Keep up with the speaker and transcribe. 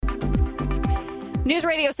News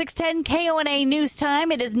Radio 610 KONA News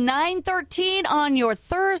Time. It is 9:13 on your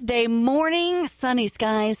Thursday morning. Sunny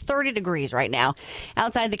skies, 30 degrees right now.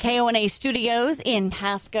 Outside the KONA studios in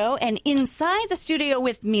Pasco, and inside the studio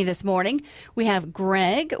with me this morning, we have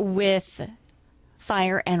Greg with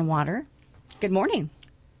Fire and Water. Good morning.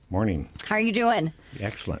 Morning. How are you doing?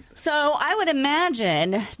 Excellent. So I would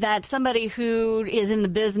imagine that somebody who is in the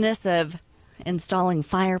business of installing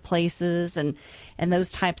fireplaces and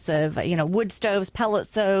those types of, wood stoves, pellet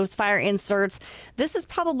stoves, fire inserts. This has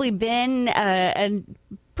probably been a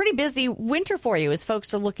pretty busy winter for you as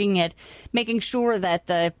folks are looking at making sure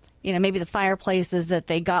that maybe the fireplaces that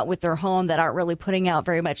they got with their home that aren't really putting out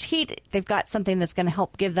very much heat, they've got something that's going to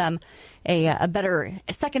help give them a better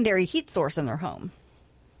secondary heat source in their home.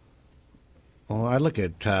 Well, I look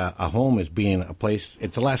at a home as being a place,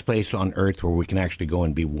 it's the last place on earth where we can actually go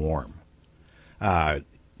and be warm.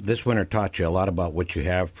 This winter taught you a lot about what you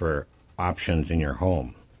have for options in your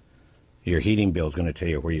home. Your heating bill is going to tell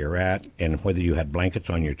you where you're at and whether you had blankets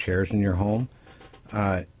on your chairs in your home.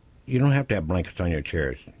 You don't have to have blankets on your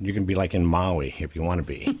chairs. You can be like in Maui if you want to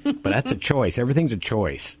be. But that's a choice. Everything's a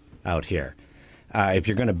choice out here. If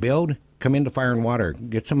you're going to build, come into Fire and Water.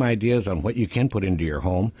 Get some ideas on what you can put into your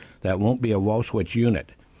home that won't be a wall switch unit.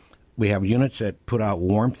 We have units that put out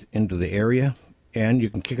warmth into the area, and you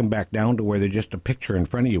can kick them back down to where they're just a picture in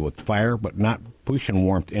front of you with fire, but not pushing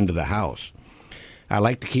warmth into the house. I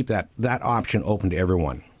like to keep that option open to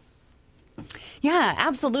everyone. Yeah,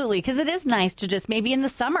 absolutely, because it is nice to just maybe in the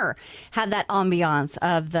summer have that ambiance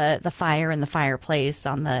of the fire and the fireplace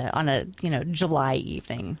on a July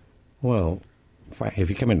evening. Well, if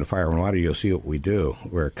you come into Fire and Water, you'll see what we do.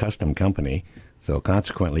 We're a custom company, so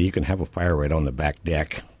consequently, you can have a fire right on the back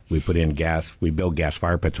deck. We put in gas. We build gas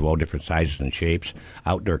fire pits of all different sizes and shapes.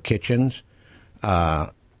 Outdoor kitchens.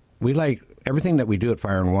 We like everything that we do at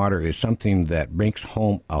Fire and Water is something that makes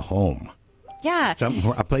home a home. Yeah,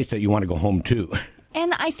 a place that you want to go home to.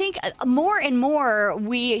 And I think more and more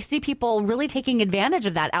we see people really taking advantage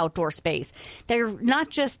of that outdoor space. They're not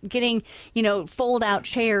just getting, fold-out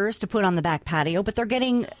chairs to put on the back patio, but they're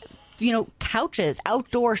getting couches,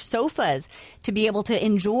 outdoor sofas to be able to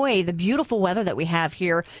enjoy the beautiful weather that we have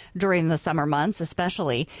here during the summer months,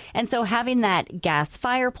 especially. And so having that gas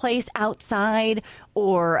fireplace outside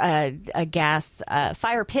or a gas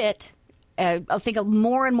fire pit, I think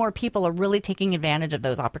more and more people are really taking advantage of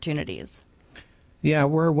those opportunities. Yeah,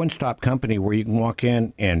 we're a one-stop company where you can walk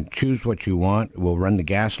in and choose what you want. We'll run the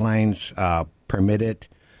gas lines, permit it,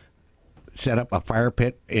 set up a fire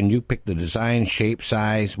pit, and you pick the design, shape,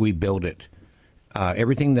 size. We build it.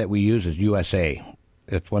 Everything that we use is USA.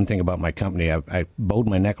 That's one thing about my company. I bowed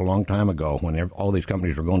my neck a long time ago when all these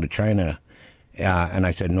companies were going to China, and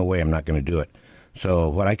I said, no way, I'm not going to do it. So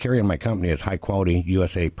what I carry in my company is high-quality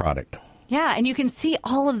USA product. Yeah, and you can see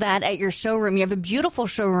all of that at your showroom. You have a beautiful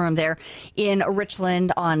showroom there in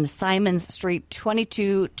Richland on Simons Street,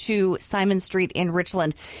 22 Simon Street in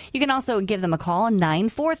Richland. You can also give them a call,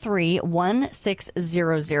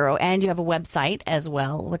 943-1600. And you have a website as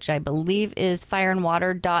well, which I believe is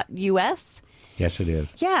fireandwater.us. Yes, it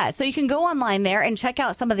is. Yeah, so you can go online there and check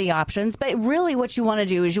out some of the options. But really what you want to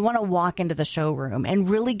do is you want to walk into the showroom and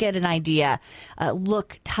really get an idea,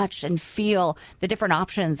 look, touch, and feel the different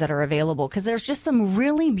options that are available. Because there's just some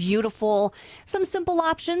really beautiful, some simple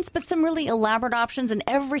options, but some really elaborate options and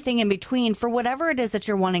everything in between for whatever it is that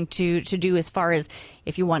you're wanting to do as far as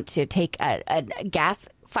if you want to take a gas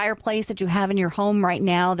fireplace that you have in your home right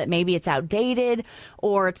now that maybe it's outdated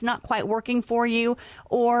or it's not quite working for you,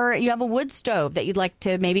 or you have a wood stove that you'd like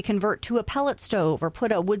to maybe convert to a pellet stove or put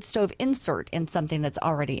a wood stove insert in something that's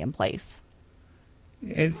already in place.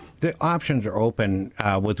 The options are open.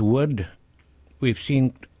 With wood, we've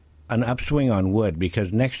seen an upswing on wood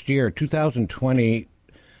because next year, 2020,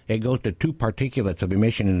 it goes to 2 particulates of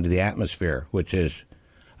emission into the atmosphere, which is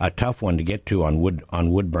a tough one to get to on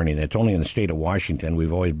wood burning. It's only in the state of Washington.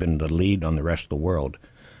 We've always been the lead on the rest of the world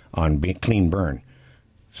on clean burn.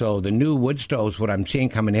 So the new wood stoves, what I'm seeing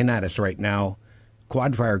coming in at us right now,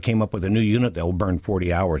 Quadfire came up with a new unit that will burn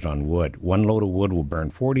 40 hours on wood. One load of wood will burn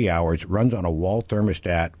 40 hours. It runs on a wall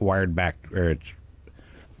thermostat wired back, or it's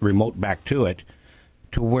remote back to it,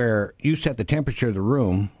 to where you set the temperature of the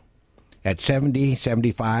room at 70,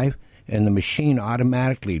 75, and the machine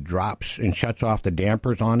automatically drops and shuts off the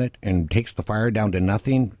dampers on it and takes the fire down to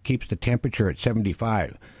nothing, keeps the temperature at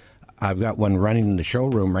 75. I've got one running in the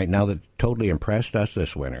showroom right now that totally impressed us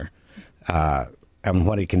this winter, and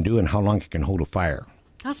what it can do and how long it can hold a fire.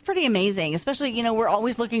 That's pretty amazing, especially, we're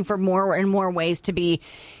always looking for more and more ways to be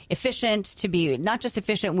efficient, to be not just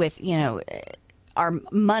efficient with, our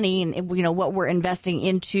money and what we're investing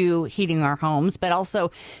into heating our homes, but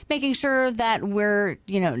also making sure that we're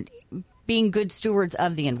being good stewards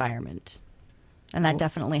of the environment, and that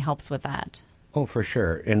definitely helps with that. Oh, for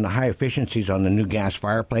sure. And the high efficiencies on the new gas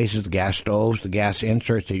fireplaces, the gas stoves, the gas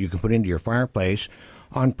inserts that you can put into your fireplace.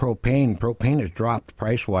 On propane has dropped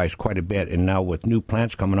price-wise quite a bit, and now with new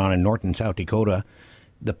plants coming on in North and South Dakota,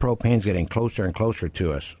 the propane's getting closer and closer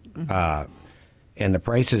to us. Mm-hmm. And the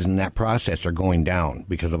prices in that process are going down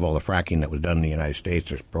because of all the fracking that was done in the United States.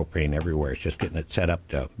 There's propane everywhere. It's just getting it set up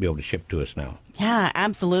to be able to ship to us now. Yeah,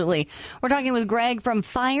 absolutely. We're talking with Greg from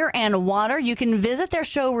Fire and Water. You can visit their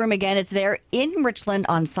showroom again. It's there in Richland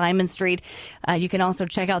on Simon Street. You can also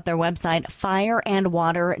check out their website,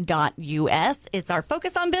 fireandwater.us. It's our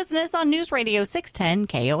Focus on Business on News Radio 610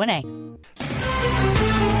 KONA.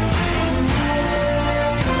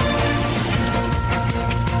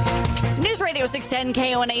 Radio 610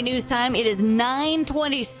 KONA News Time. It is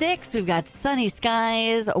 9:26. We've got sunny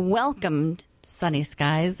skies. Welcome, sunny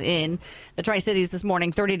skies in the Tri-Cities this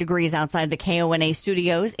morning. 30 degrees outside the KONA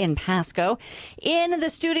studios in Pasco. In the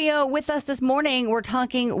studio with us this morning, we're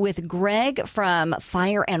talking with Greg from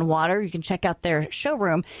Fire and Water. You can check out their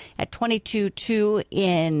showroom at 222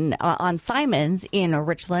 on Simons in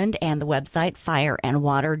Richland, and the website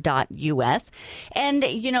fireandwater.us. And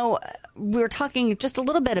we were talking just a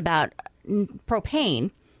little bit about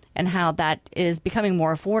propane and how that is becoming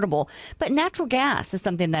more affordable. But natural gas is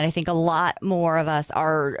something that I think a lot more of us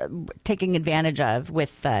are taking advantage of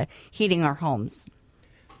with heating our homes.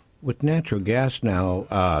 With natural gas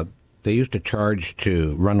now, they used to charge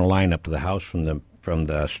to run a line up to the house from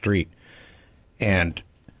the street. And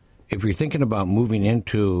if you're thinking about moving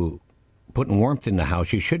into putting warmth in the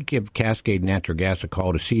house, you should give Cascade Natural Gas a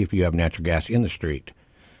call to see if you have natural gas in the street.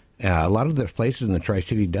 A lot of the places in the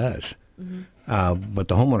Tri-City does. Mm-hmm. But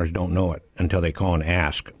the homeowners don't know it until they call and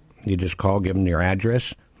ask. You just call, give them your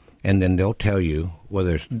address, and then they'll tell you whether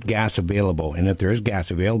there's gas available. And if there is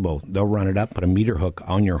gas available, they'll run it up, put a meter hook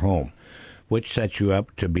on your home, which sets you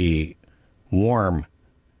up to be warm,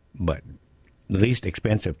 but the least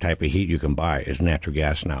expensive type of heat you can buy is natural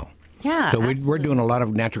gas now. Yeah, so we're doing a lot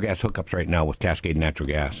of natural gas hookups right now with Cascade Natural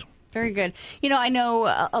Gas. Very good. I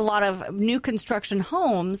know a lot of new construction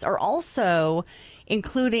homes are also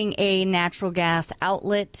including a natural gas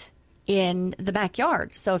outlet in the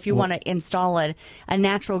backyard. So if you want to install a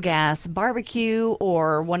natural gas barbecue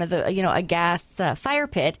or one of the, a gas fire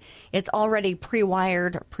pit, it's already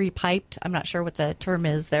pre-wired, pre-piped. I'm not sure what the term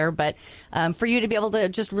is there, but for you to be able to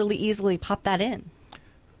just really easily pop that in.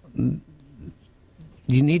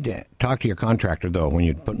 You need to talk to your contractor, though, when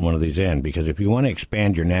you're putting one of these in, because if you want to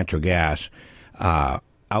expand your natural gas out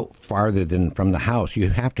farther than from the house, you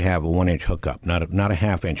have to have a 1-inch hookup, not a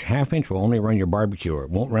half-inch. Half-inch will only run your barbecue. It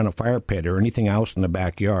won't run a fire pit or anything else in the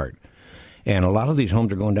backyard. And a lot of these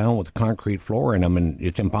homes are going down with a concrete floor in them, and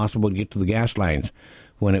it's impossible to get to the gas lines.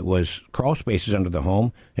 When it was crawl spaces under the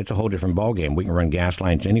home, it's a whole different ballgame. We can run gas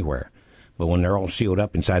lines anywhere. But when they're all sealed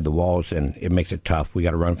up inside the walls, and it makes it tough. We got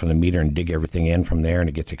to run from the meter and dig everything in from there, and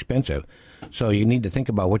it gets expensive. So you need to think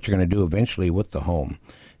about what you're going to do eventually with the home.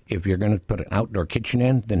 If you're going to put an outdoor kitchen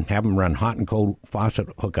in, then have them run hot and cold faucet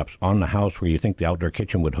hookups on the house where you think the outdoor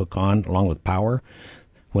kitchen would hook on along with power.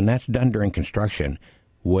 When that's done during construction,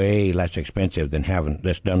 way less expensive than having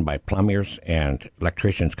this done by plumbers and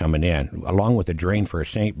electricians coming in, along with a drain for a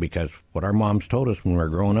sink, because what our moms told us when we were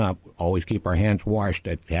growing up, always keep our hands washed.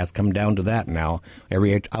 It has come down to that now.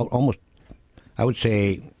 Almost, I would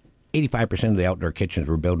say 85% of the outdoor kitchens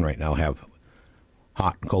we're building right now have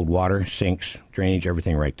hot and cold water, sinks, drainage,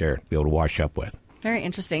 everything right there to be able to wash up with. Very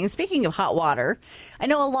interesting. And speaking of hot water, I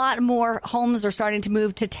know a lot more homes are starting to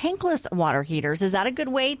move to tankless water heaters. Is that a good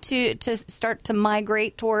way to start to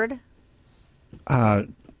migrate toward?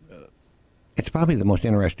 It's probably the most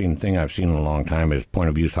interesting thing I've seen in a long time is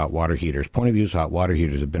point-of-use hot water heaters. Point-of-use hot water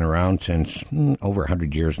heaters have been around since over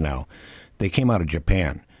 100 years now. They came out of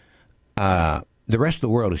Japan. The rest of the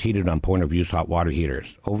world is heated on point-of-use hot water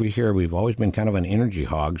heaters. Over here, we've always been kind of an energy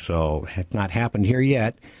hog, so it's not happened here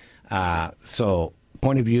yet. So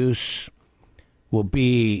point-of-use will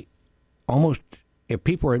be almost, if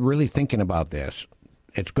people are really thinking about this,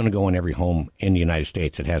 it's going to go in every home in the United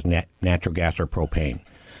States that has natural gas or propane.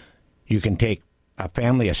 You can take a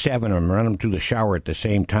family of 7 and run them through the shower at the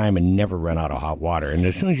same time and never run out of hot water. And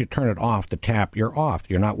as soon as you turn it off, the tap, you're off.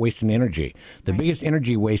 You're not wasting energy. The biggest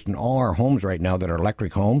energy waste in all our homes right now that are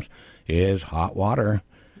electric homes is hot water.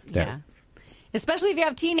 Yeah. Especially if you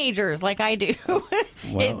have teenagers like I do.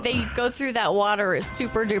 They go through that water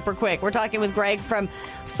super duper quick. We're talking with Greg from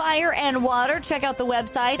Fire and Water. Check out the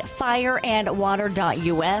website,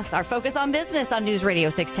 fireandwater.us. Our focus on business on News Radio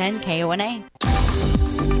 610 KONA.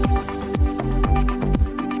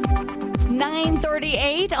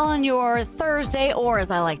 9:38 on your Thursday, or as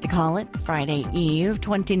I like to call it, Friday Eve.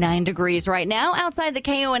 29 degrees right now outside the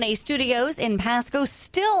KONA studios in Pasco.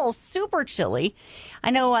 Still super chilly. I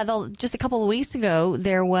know just a couple of weeks ago,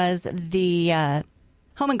 there was the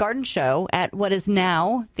Home and Garden Show at what is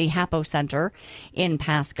now the Hapo Center in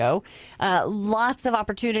Pasco. Lots of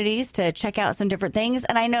opportunities to check out some different things.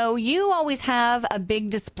 And I know you always have a big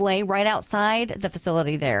display right outside the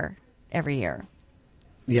facility there every year.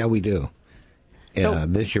 Yeah, we do.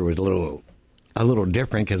 This year was a little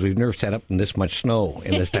different because we've never set up in this much snow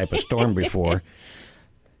in this type of storm before.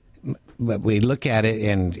 But we look at it,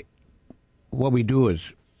 and what we do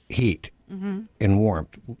is heat and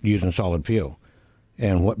warmth using solid fuel.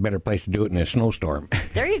 And what better place to do it in a snowstorm?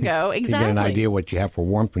 There you go. Exactly. You get an idea what you have for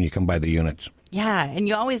warmth when you come by the units. Yeah, and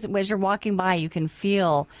you always, as you're walking by, you can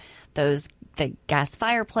feel the gas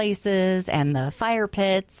fireplaces and the fire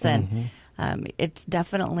pits, and it's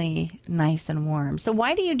definitely nice and warm. So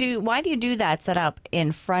why do you do that setup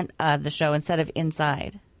in front of the show instead of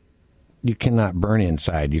inside? You cannot burn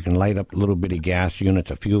inside. You can light up little bitty gas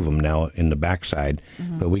units, a few of them now in the backside,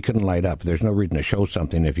 but we couldn't light up. There's no reason to show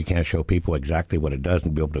something if you can't show people exactly what it does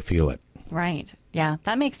and be able to feel it. Right. Yeah,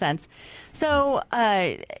 that makes sense. So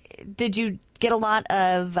did you get a lot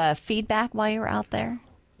of feedback while you were out there?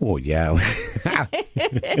 Oh, yeah. Was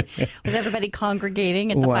everybody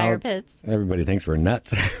congregating at the fire pits? Everybody thinks we're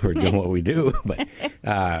nuts. We're doing what we do. But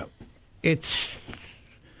it's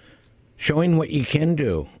showing what you can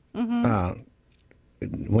do.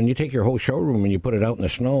 When you take your whole showroom and you put it out in the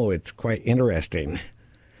snow, it's quite interesting.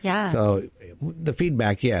 Yeah. So the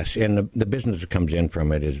feedback, yes, and the business that comes in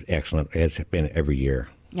from it is excellent. It's been every year.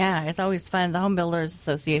 Yeah, it's always fun. The Home Builders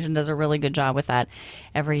Association does a really good job with that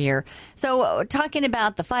every year. So talking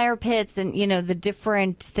about the fire pits and, the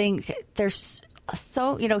different things, there's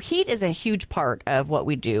heat is a huge part of what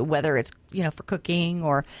we do, whether it's, for cooking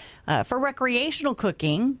or for recreational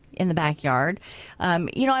cooking in the backyard.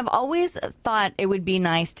 I've always thought it would be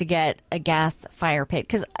nice to get a gas fire pit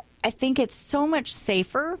because I think it's so much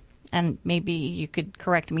safer, and maybe you could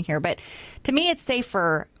correct me here, but to me it's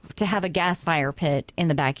safer to have a gas fire pit in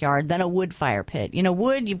the backyard than a wood fire pit.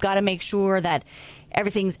 Wood, you've got to make sure that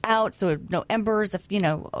everything's out so no embers, if,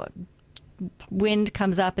 wind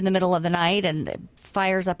comes up in the middle of the night and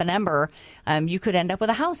fires up an ember, you could end up with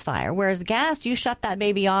a house fire. Whereas gas, you shut that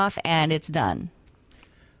baby off and it's done.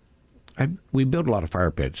 We build a lot of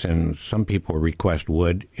fire pits, and some people request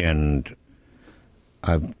wood, and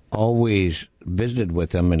I've always visited with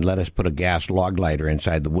them and let us put a gas log lighter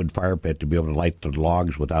inside the wood fire pit to be able to light the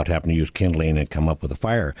logs without having to use kindling and come up with a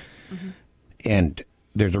fire. And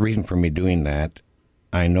there's a reason for me doing that.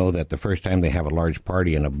 I know that the first time they have a large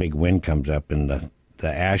party and a big wind comes up and the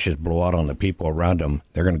ashes blow out on the people around them,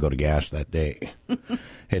 they're going to go to gas that day.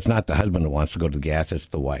 It's not the husband who wants to go to the gas, it's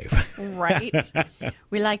the wife. Right.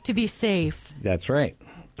 We like to be safe. That's right.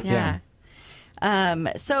 Yeah.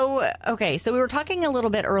 So we were talking a little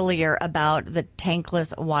bit earlier about the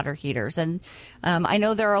tankless water heaters. And I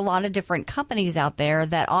know there are a lot of different companies out there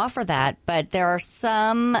that offer that, but there are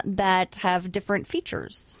some that have different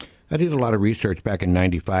features. I did a lot of research back in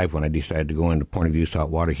 95 when I decided to go into point-of-use hot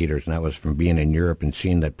water heaters, and that was from being in Europe and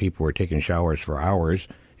seeing that people were taking showers for hours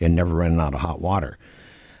and never running out of hot water.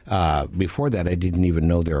 Before that, I didn't even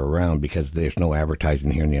know they were around because there's no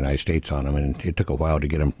advertising here in the United States on them, and it took a while to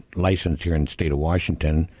get them licensed here in the state of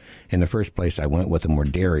Washington. In the first place I went with them were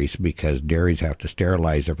dairies, because dairies have to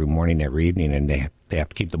sterilize every morning, every evening, and they have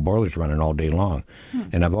to keep the boilers running all day long.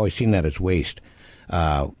 And I've always seen that as waste.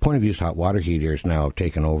 Point-of-use hot water heaters now have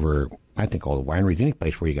taken over, I think, all the wineries, any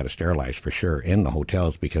place where you got to sterilize for sure, and the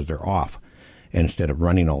hotels, because they're off instead of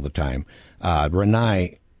running all the time.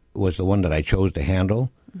 Rinnai was the one that I chose to handle.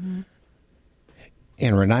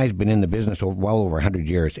 And Rinnai's been in the business well over 100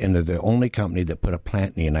 years, and they're the only company that put a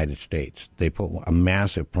plant in the United States. They put a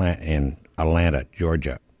massive plant in Atlanta,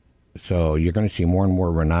 Georgia. So you're going to see more and more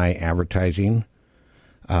Rinnai advertising.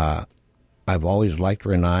 I've always liked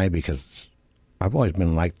Rinnai because I've always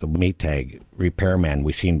been like the Maytag repairman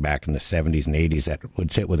we seen back in the 70s and 80s that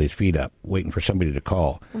would sit with his feet up waiting for somebody to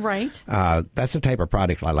call. Right. That's the type of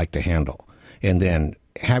product I like to handle. And then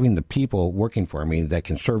having the people working for me that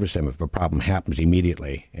can service them if a problem happens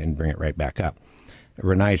immediately and bring it right back up.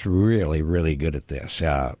 Rinnai's really, really good at this,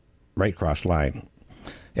 right cross line.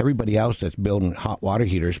 Everybody else that's building hot water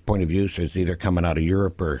heaters, point of use, is either coming out of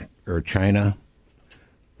Europe or or China,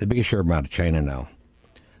 the biggest share of them out of China now.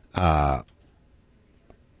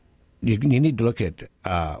 You need to look at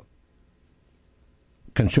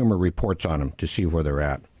consumer reports on them to see where they're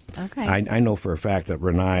at. Okay. I know for a fact that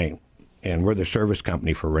Rinnai, and we're the service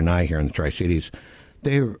company for Rinnai here in the Tri-Cities,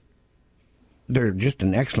 they're just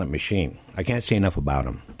an excellent machine. I can't say enough about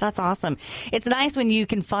them. That's awesome. It's nice when you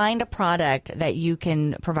can find a product that you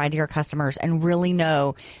can provide to your customers and really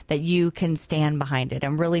know that you can stand behind it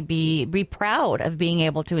and really be proud of being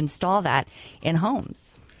able to install that in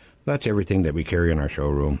homes. That's everything that we carry in our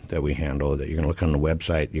showroom that we handle. That you're going to look on the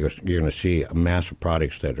website, you're going to see a mass of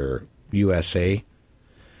products that are USA,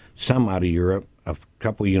 some out of Europe, a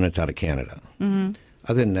couple units out of Canada. Mm-hmm.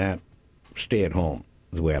 Other than that, stay at home.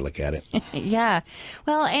 The way I look at it. Yeah.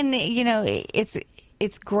 Well, and,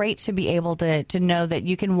 it's great to be able to know that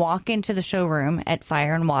you can walk into the showroom at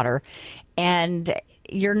Fire and Water and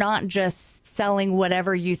you're not just selling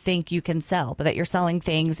whatever you think you can sell, but that you're selling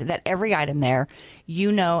things that every item there,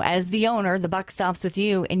 as the owner, the buck stops with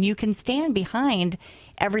you and you can stand behind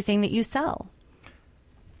everything that you sell.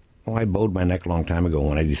 Well, I bowed my neck a long time ago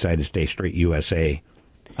when I decided to stay straight USA.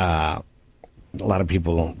 A lot of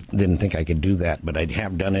people didn't think I could do that, but I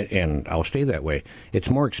have done it, and I'll stay that way. It's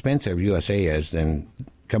more expensive, USA is, than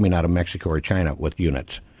coming out of Mexico or China with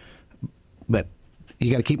units. But you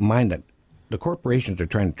got to keep in mind that the corporations are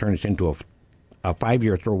trying to turn us into a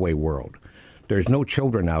 5-year throwaway world. There's no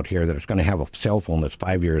children out here that are going to have a cell phone that's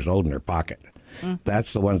 5 years old in their pocket.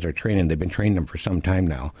 That's the ones they're training. They've been training them for some time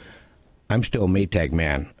now. I'm still a Maytag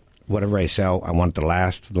man. Whatever I sell, I want it to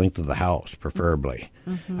last the length of the house, preferably.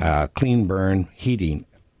 Mm-hmm. Clean burn, heating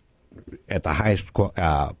at the highest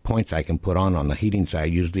points I can put on the heating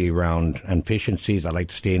side, usually around efficiencies. I like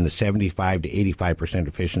to stay in the 75 to 85%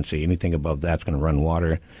 efficiency. Anything above that's going to run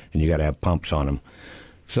water, and you got to have pumps on them.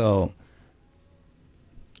 So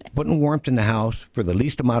putting warmth in the house for the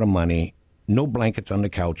least amount of money, no blankets on the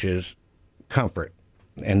couches, comfort.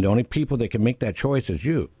 And the only people that can make that choice is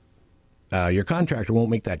you. Your contractor won't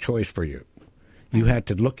make that choice for you. You have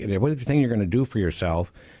to look at it. What is the thing you're going to do for yourself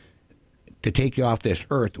to take you off this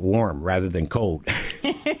earth warm rather than cold?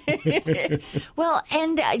 Well,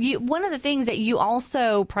 and one of the things that you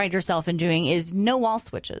also pride yourself in doing is no wall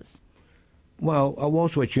switches. Well, a wall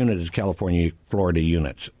switch unit is California, Florida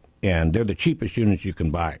units, and they're the cheapest units you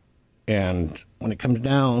can buy. And when it comes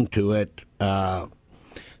down to it,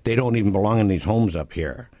 they don't even belong in these homes up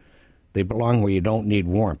here. They belong where you don't need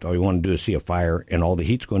warmth. All you want to do is see a fire, and all the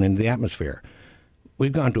heat's going into the atmosphere.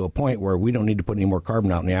 We've gone to a point where we don't need to put any more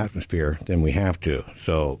carbon out in the atmosphere than we have to.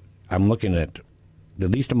 So I'm looking at the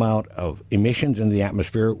least amount of emissions in the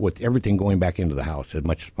atmosphere with everything going back into the house as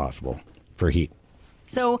much as possible for heat.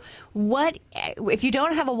 So if you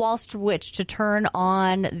don't have a wall switch to turn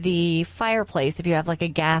on the fireplace, if you have like a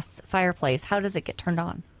gas fireplace, how does it get turned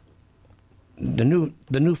on? The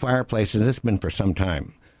new fireplaces, it's been for some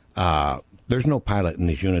time. There's no pilot in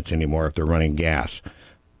these units anymore if they're running gas.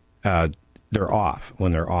 They're off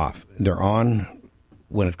when they're off. They're on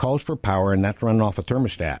when it calls for power, and that's running off a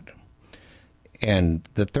thermostat. And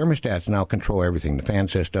the thermostats now control everything, the fan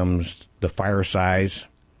systems, the fire size,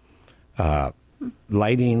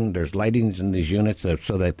 lighting. There's lightings in these units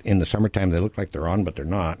so that in the summertime they look like they're on, but they're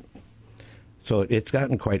not. So it's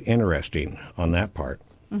gotten quite interesting on that part.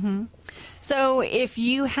 Mm-hmm. So if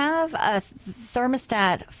you have a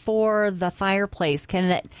thermostat for the fireplace,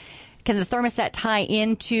 can the thermostat tie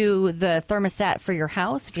into the thermostat for your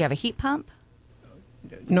house if you have a heat pump?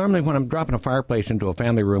 Normally when I'm dropping a fireplace into a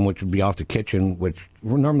family room, which would be off the kitchen, which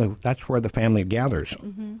normally that's where the family gathers,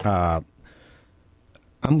 mm-hmm.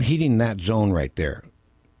 I'm heating that zone right there.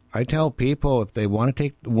 I tell people if they want to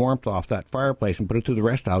take the warmth off that fireplace and put it through the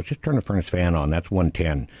rest of the house, just turn the furnace fan on. That's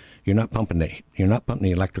 110. You're not pumping the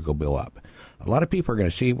electrical bill up. A lot of people are going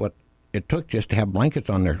to see what it took just to have blankets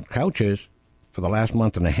on their couches for the last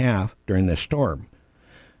month and a half during this storm.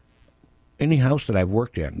 Any house that I've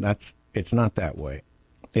worked in, it's not that way.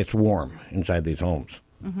 It's warm inside these homes.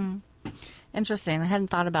 Mm-hmm. Interesting. I hadn't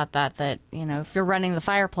thought about that. That if you're running the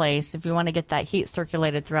fireplace, if you want to get that heat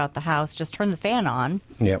circulated throughout the house, just turn the fan on.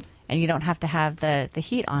 Yep. And you don't have to have the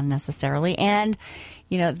heat on necessarily. And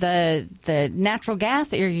the natural gas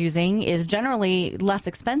that you're using is generally less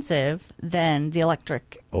expensive than the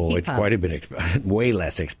electric heat it's pump. Quite a bit, way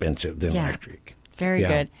less expensive than electric. Very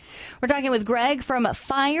good. We're talking with Greg from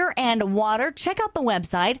Fire and Water. Check out the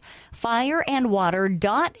website,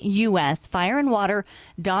 fireandwater.us,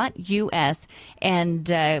 fireandwater.us, and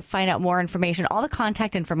find out more information. All the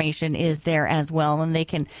contact information is there as well, and they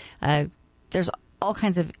can. There's all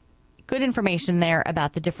kinds of good information there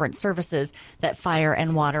about the different services that Fire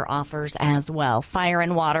and Water offers as well. Fire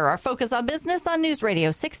and Water, our focus on business on News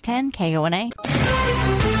Radio 610 KONA.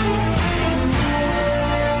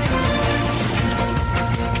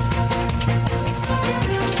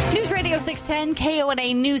 News Radio 610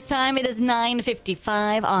 KONA News Time. It is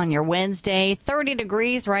 9:55 on your Wednesday. 30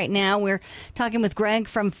 degrees right now. We're talking with Greg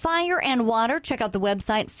from Fire and Water. Check out the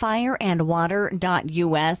website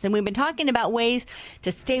fireandwater.us. And we've been talking about ways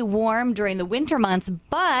to stay warm during the winter months,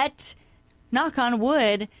 but knock on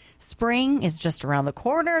wood, spring is just around the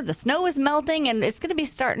corner. The snow is melting, and it's going to be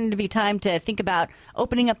starting to be time to think about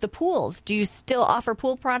opening up the pools. Do you still offer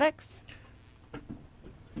pool products?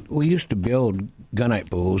 We used to build gunite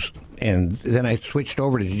pools, and then I switched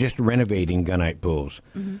over to just renovating gunite pools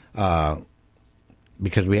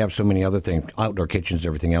because we have so many other things, outdoor kitchens,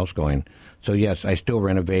 everything else going. So, yes, I still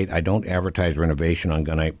renovate. I don't advertise renovation on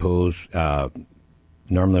gunite pools.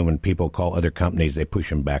 Normally when people call other companies, they push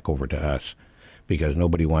them back over to us because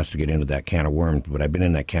nobody wants to get into that can of worms. But I've been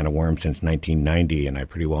in that can of worms since 1990, and I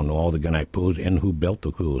pretty well know all the gunite pools and who built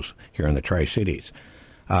the pools here in the Tri-Cities.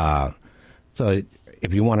 So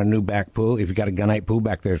if you want a new back pool, if you got a gunite pool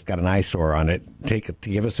back there, it's got an eyesore on it,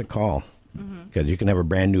 give us a call because you can have a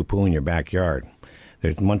brand new pool in your backyard.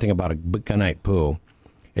 There's one thing about a gunite pool,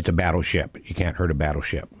 it's a battleship. You can't hurt a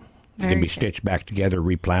battleship. It can be stitched back together,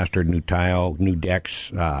 replastered, new tile, new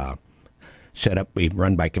decks, set up,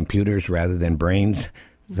 run by computers rather than brains.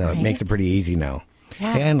 So it makes it pretty easy now.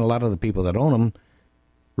 Yeah. And a lot of the people that own them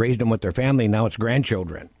raised them with their family. Now it's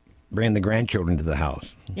grandchildren. Bring the grandchildren to the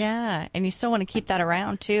house. Yeah, and you still want to keep that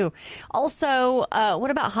around, too. Also, what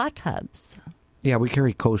about hot tubs? Yeah, we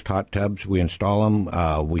carry Coast hot tubs. We install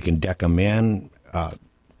them. We can deck them in.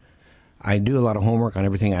 I do a lot of homework on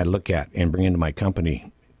everything I look at and bring into my company.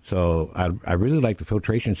 So I really like the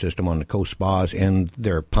filtration system on the Coast spas and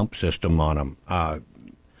their pump system on them.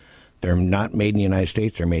 They're not made in the United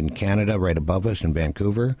States. They're made in Canada, right above us in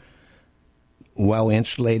Vancouver. Well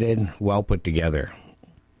insulated, well put together.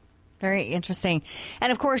 Very interesting.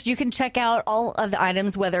 And, of course, you can check out all of the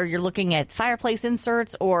items, whether you're looking at fireplace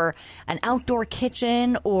inserts or an outdoor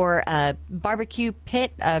kitchen or a barbecue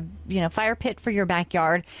pit, fire pit for your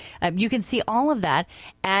backyard. You can see all of that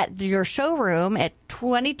at your showroom at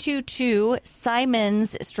 222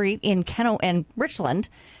 Simons Street in Richland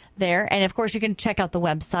there. And, of course, you can check out the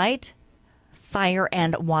website,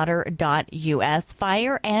 fireandwater.us,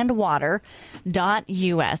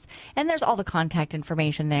 fireandwater.us. And there's all the contact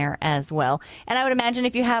information there as well. And I would imagine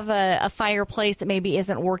if you have a fireplace that maybe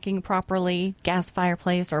isn't working properly, gas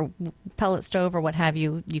fireplace or pellet stove or what have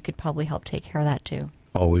you, you could probably help take care of that too.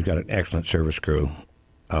 Oh, we've got an excellent service crew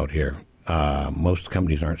out here. Most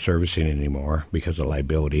companies aren't servicing anymore because of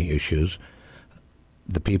liability issues.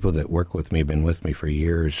 The people that work with me have been with me for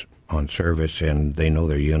years on service, and they know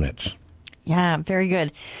their units. Yeah, very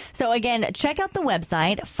good. So again, check out the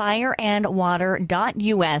website,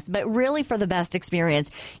 fireandwater.us. But really, for the best experience,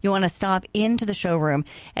 you want to stop into the showroom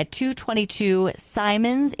at 222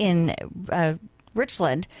 Simons in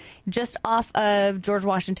Richland, just off of George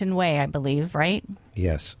Washington Way, I believe, right?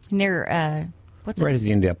 Yes. Near, what's it? Right at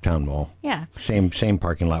the end of Uptown Mall. Yeah. Same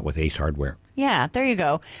parking lot with Ace Hardware. Yeah, there you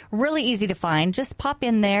go. Really easy to find. Just pop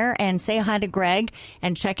in there and say hi to Greg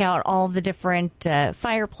and check out all the different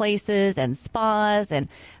fireplaces and spas and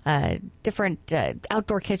different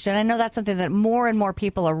outdoor kitchen. I know that's something that more and more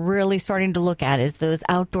people are really starting to look at is those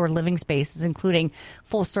outdoor living spaces, including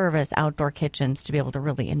full service outdoor kitchens to be able to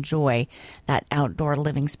really enjoy that outdoor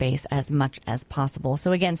living space as much as possible.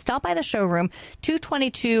 So again, stop by the showroom,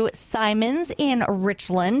 222 Simons in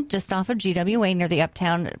Richland, just off of GWA near the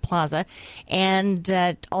Uptown Plaza. And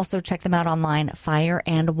also check them out online,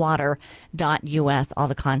 fireandwater.us. All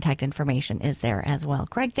the contact information is there as well.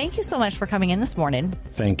 Greg, thank you so much for coming in this morning.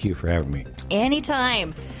 Thank you for having me.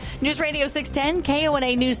 Anytime. News Radio 610,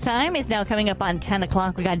 KONA News Time is now coming up on 10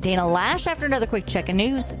 o'clock. We got Dana Lash after another quick check of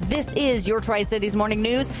news. This is your Tri-Cities Morning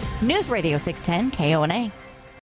News, News Radio 610, KONA.